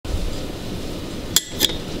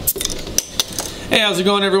Hey, how's it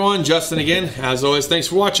going, everyone? Justin again. As always, thanks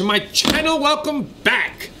for watching my channel. Welcome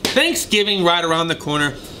back. Thanksgiving right around the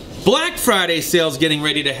corner. Black Friday sales getting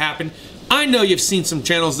ready to happen. I know you've seen some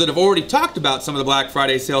channels that have already talked about some of the Black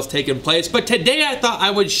Friday sales taking place, but today I thought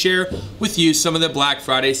I would share with you some of the Black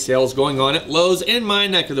Friday sales going on at Lowe's in my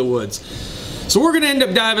neck of the woods. So we're gonna end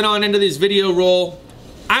up diving on into this video roll.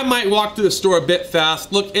 I might walk through the store a bit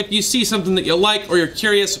fast. Look, if you see something that you like or you're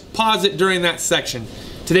curious, pause it during that section.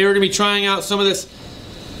 Today we're going to be trying out some of this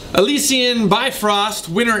Elysian Bifrost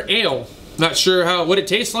Winter Ale. Not sure what it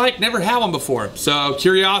tastes like, never had one before. So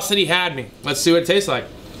curiosity had me. Let's see what it tastes like.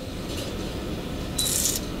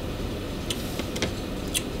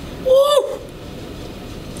 Woo!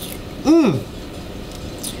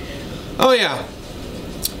 Oh yeah.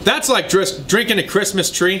 That's like just drinking a Christmas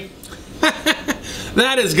tree.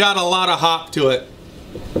 That has got a lot of hop to it.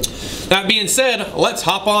 That being said, let's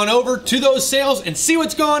hop on over to those sales and see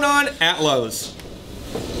what's going on at Lowe's.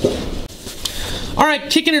 Alright,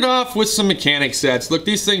 kicking it off with some mechanic sets. Look,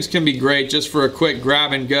 these things can be great just for a quick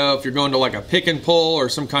grab and go if you're going to like a pick and pull or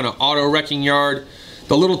some kind of auto wrecking yard.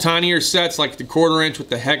 The little tinier sets like the 1/4 inch with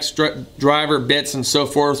the hex driver bits and so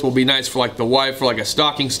forth will be nice for like the wife for like a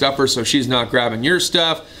stocking stuffer so she's not grabbing your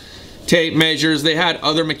stuff. Tape measures. They had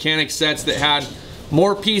other mechanic sets that had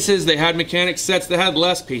more pieces. They had mechanic sets that had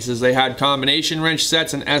less pieces. They had combination wrench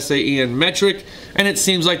sets and SAE and metric, and it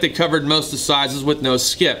seems like they covered most of the sizes with no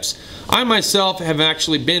skips. I myself have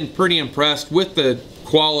actually been pretty impressed with the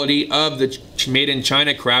quality of the made in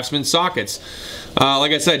China Craftsman sockets.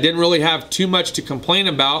 Like I said, didn't really have too much to complain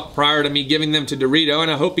about prior to me giving them to Dorito, and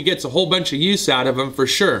I hope he gets a whole bunch of use out of them for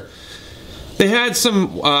sure. They had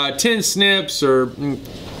some tin snips, or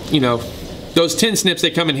you know, those tin snips,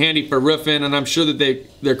 they come in handy for roofing, and I'm sure that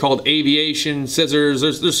they're called aviation scissors.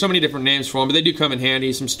 There's so many different names for them, but they do come in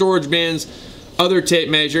handy. Some storage bins, other tape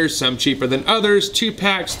measures, some cheaper than others,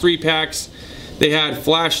 2-packs, 3-packs. They had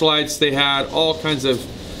flashlights, they had all kinds of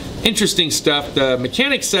interesting stuff. The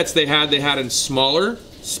mechanic sets they had in smaller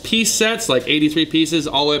piece sets, like 83 pieces,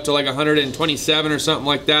 all the way up to like 127 or something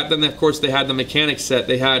like that. Then of course they had the mechanic set.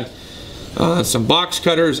 They had some box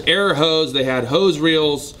cutters, air hose, they had hose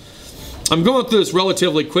reels. I'm going through this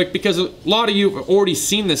relatively quick because a lot of you have already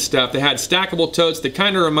seen this stuff. They had stackable totes that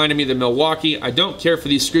kind of reminded me of the Milwaukee. I don't care for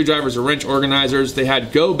these screwdrivers or wrench organizers. They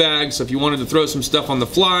had go bags, so if you wanted to throw some stuff on the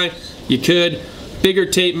fly, you could. Bigger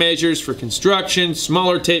tape measures for construction,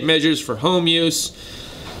 smaller tape measures for home use.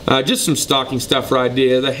 Just some stocking stuffer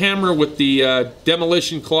idea. The hammer with the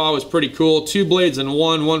demolition claw was pretty cool. 2 blades in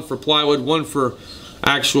one for plywood, one for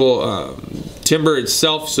actual timber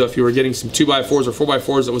itself. So if you were getting some 2x4s or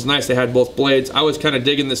 4x4s, it was nice they had both blades. I was kind of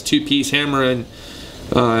digging this 2-piece hammer and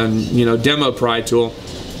you know, demo pry tool.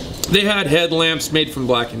 They had headlamps made from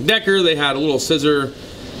Black & Decker. They had a little scissor,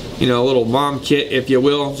 you know, a little mom kit, if you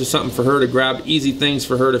will, just something for her to grab, easy things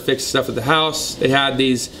for her to fix stuff at the house. They had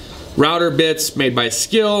these router bits made by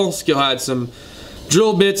Skill. Skill had some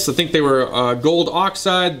drill bits. I think they were gold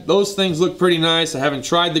oxide. Those things look pretty nice. I haven't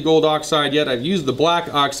tried the gold oxide yet. I've used the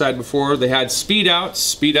black oxide before. They had speed outs.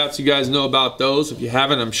 Speed outs, you guys know about those. If you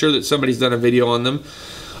haven't, I'm sure that somebody's done a video on them.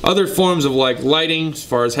 Other forms of like lighting, as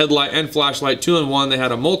far as headlight and flashlight, 2-in-1. They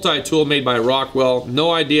had a multi-tool made by Rockwell.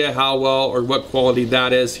 No idea how well or what quality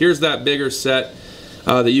that is. Here's that bigger set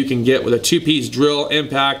that you can get with a 2-piece drill,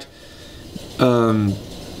 impact,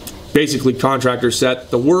 basically contractor set.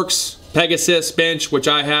 The Works Pegasus bench, which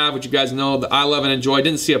I have, which you guys know that I love and enjoy.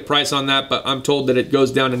 Didn't see a price on that, but I'm told that it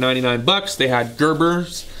goes down to 99 bucks. They had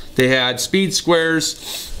Gerbers, they had speed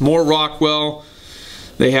squares, more Rockwell.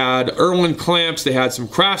 They had Irwin clamps, they had some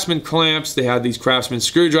Craftsman clamps, they had these Craftsman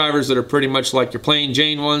screwdrivers that are pretty much like your plain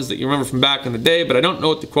Jane ones that you remember from back in the day, but I don't know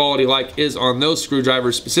what the quality like is on those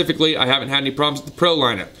screwdrivers specifically. I haven't had any problems with the Pro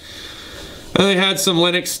lineup. And they had some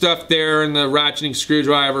Lennox stuff there in the ratcheting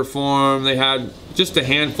screwdriver form. They had just a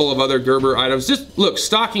handful of other Gerber items. Just look,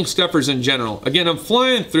 stocking stuffers in general. Again, I'm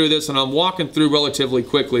flying through this and I'm walking through relatively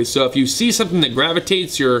quickly. So if you see something that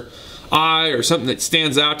gravitates your eye or something that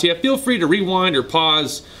stands out to you, feel free to rewind or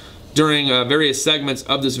pause during various segments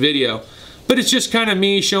of this video. But it's just kind of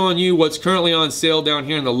me showing you what's currently on sale down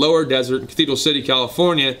here in the lower desert in Cathedral City,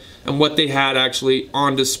 California, and what they had actually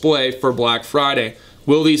on display for Black Friday.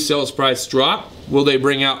 Will these sales prices drop? Will they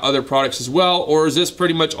bring out other products as well? Or is this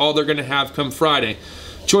pretty much all they're going to have come Friday?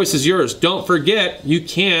 Choice is yours. Don't forget, you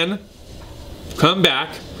can come back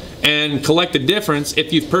and collect the difference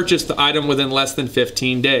if you've purchased the item within less than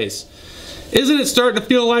 15 days. Isn't it starting to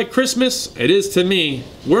feel like Christmas? It is to me.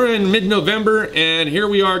 We're in mid-November, and here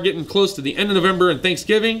we are getting close to the end of November and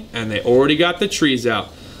Thanksgiving, and they already got the trees out.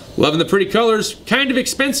 Loving the pretty colors. Kind of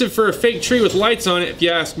expensive for a fake tree with lights on it, if you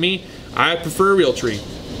ask me. I prefer Realtree.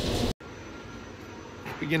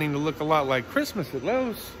 Beginning to look a lot like Christmas at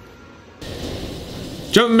Lowe's.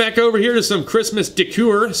 Jumping back over here to some Christmas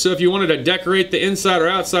decor. So if you wanted to decorate the inside or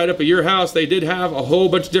outside up of your house, they did have a whole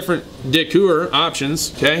bunch of different decor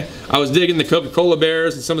options, okay? I was digging the Coca-Cola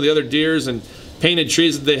bears and some of the other deers and painted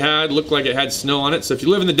trees that they had. Looked like it had snow on it. So if you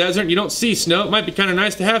live in the desert and you don't see snow, it might be kind of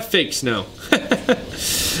nice to have fake snow.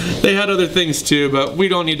 They had other things too, but we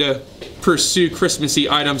don't need to pursue Christmassy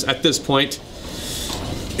items at this point.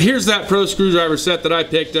 Here's that pro screwdriver set that I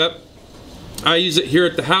picked up. I use it here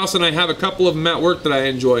at the house, and I have a couple of them at work that I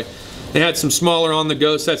enjoy. They had some smaller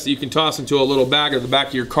on-the-go sets that you can toss into a little bag or the back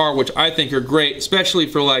of your car, which I think are great, especially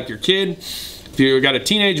for like your kid. If you got a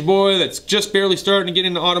teenage boy that's just barely starting to get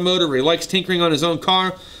into automotive, or he likes tinkering on his own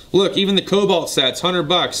car, look, even the Cobalt sets,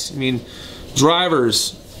 $100. I mean,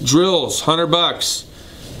 drivers, drills, $100.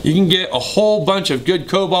 You can get a whole bunch of good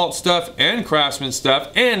Cobalt stuff and Craftsman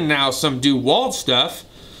stuff, and now some DeWalt stuff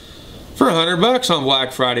for $100 on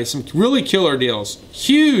Black Friday. Some really killer deals.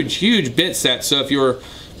 Huge bit sets. So if you're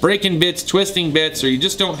breaking bits, twisting bits, or you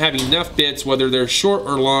just don't have enough bits, whether they're short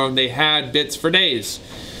or long, they had bits for days.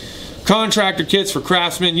 Contractor kits for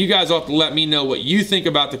Craftsman. You guys will have to let me know what you think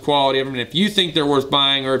about the quality of them, and if you think they're worth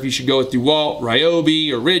buying, or if you should go with DeWalt,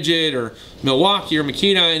 Ryobi, or Rigid, or Milwaukee, or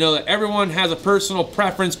Makita. I know that everyone has a personal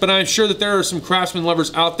preference, but I'm sure that there are some Craftsman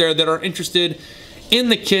lovers out there that are interested in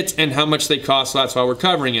the kits and how much they cost, so that's why we're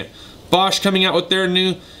covering it. Bosch coming out with their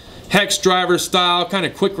new hex driver style kind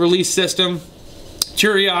of quick release system.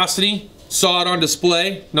 Curiosity, saw it on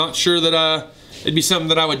display. Not sure that it'd be something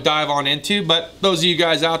that I would dive on into, but those of you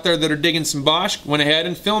guys out there that are digging some Bosch, went ahead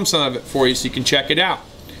and filmed some of it for you so you can check it out.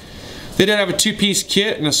 They did have a two-piece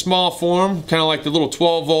kit in a small form, kind of like the little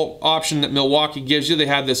 12-volt option that Milwaukee gives you. They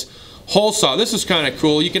had this hole saw. This is kind of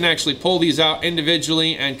cool. You can actually pull these out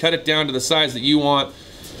individually and cut it down to the size that you want.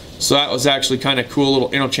 So that was actually kind of cool,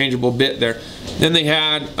 little interchangeable bit there. Then they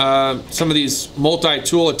had some of these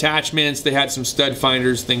multi-tool attachments. They had some stud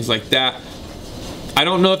finders, things like that. I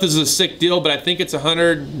don't know if this is a sick deal, but I think it's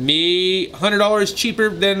 $100 cheaper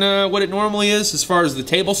than what it normally is as far as the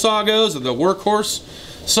table saw goes, or the workhorse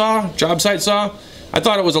saw, job site saw. I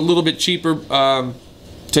thought it was a little bit cheaper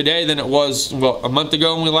today than it was, well, a month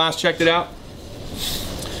ago when we last checked it out.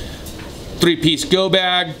 3-piece go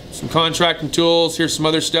bag, some contracting tools. Here's some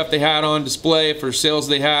other stuff they had on display for sales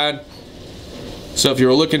they had. So if you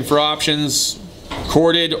were looking for options,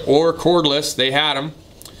 corded or cordless, they had them.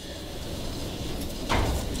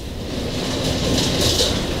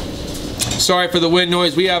 Sorry for the wind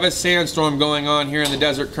noise. We have a sandstorm going on here in the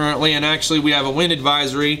desert currently, and actually we have a wind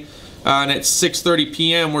advisory, and at 6:30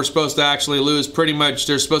 p.m. we're supposed to actually lose pretty much,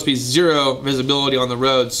 there's supposed to be zero visibility on the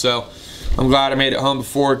road, so I'm glad I made it home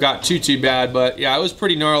before it got too bad. But yeah, it was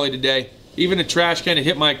pretty gnarly today. Even a trash can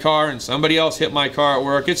hit my car, and somebody else hit my car at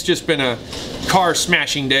work. It's just been a car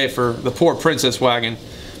smashing day for the poor Princess wagon.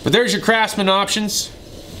 But there's your Craftsman options.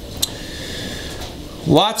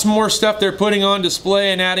 Lots more stuff they're putting on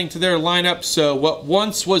display and adding to their lineup. So what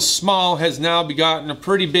once was small has now begotten a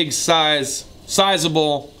pretty big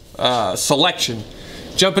sizable selection.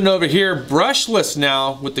 Jumping over here, brushless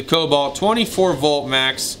now with the Cobalt 24-volt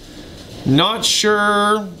max. Not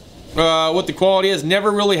sure what the quality is. Never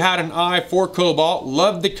really had an eye for Cobalt.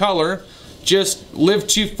 Loved the color. Just lived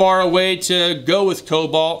too far away to go with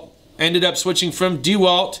Cobalt. Ended up switching from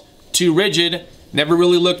DeWalt to Rigid. Never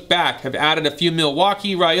really looked back. Have added a few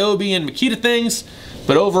Milwaukee, Ryobi, and Makita things,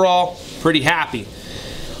 but overall, pretty happy.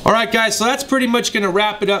 Alright guys, so that's pretty much going to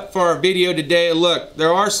wrap it up for our video today. Look,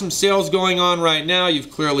 there are some sales going on right now.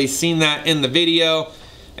 You've clearly seen that in the video.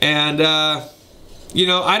 And, you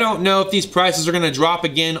know, I don't know if these prices are going to drop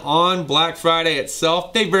again on Black Friday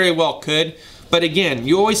itself. They very well could. But again,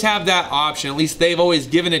 you always have that option. At least they've always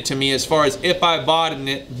given it to me as far as if I bought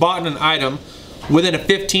an item within a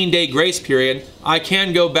 15-day grace period, I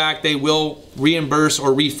can go back. They will reimburse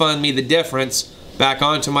or refund me the difference back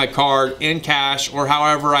onto my card in cash or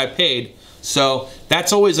however I paid. So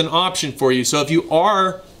that's always an option for you. So if you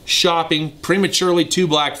are shopping prematurely to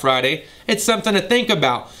Black Friday, it's something to think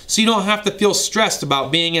about. So you don't have to feel stressed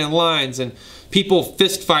about being in lines and people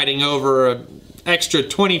fist fighting over an extra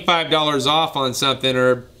 $25 off on something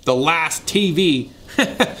or the last TV.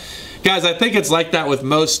 Guys, I think it's like that with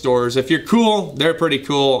most stores. If you're cool, they're pretty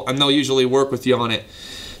cool, and they'll usually work with you on it.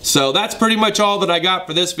 So that's pretty much all that I got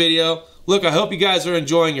for this video. Look, I hope you guys are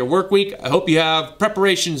enjoying your work week. I hope you have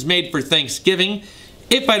preparations made for Thanksgiving.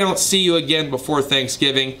 If I don't see you again before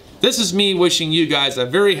Thanksgiving, this is me wishing you guys a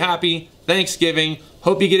very happy Thanksgiving.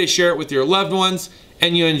 Hope you get to share it with your loved ones,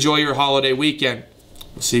 and you enjoy your holiday weekend.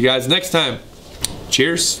 We'll see you guys next time.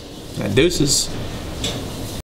 Cheers and deuces.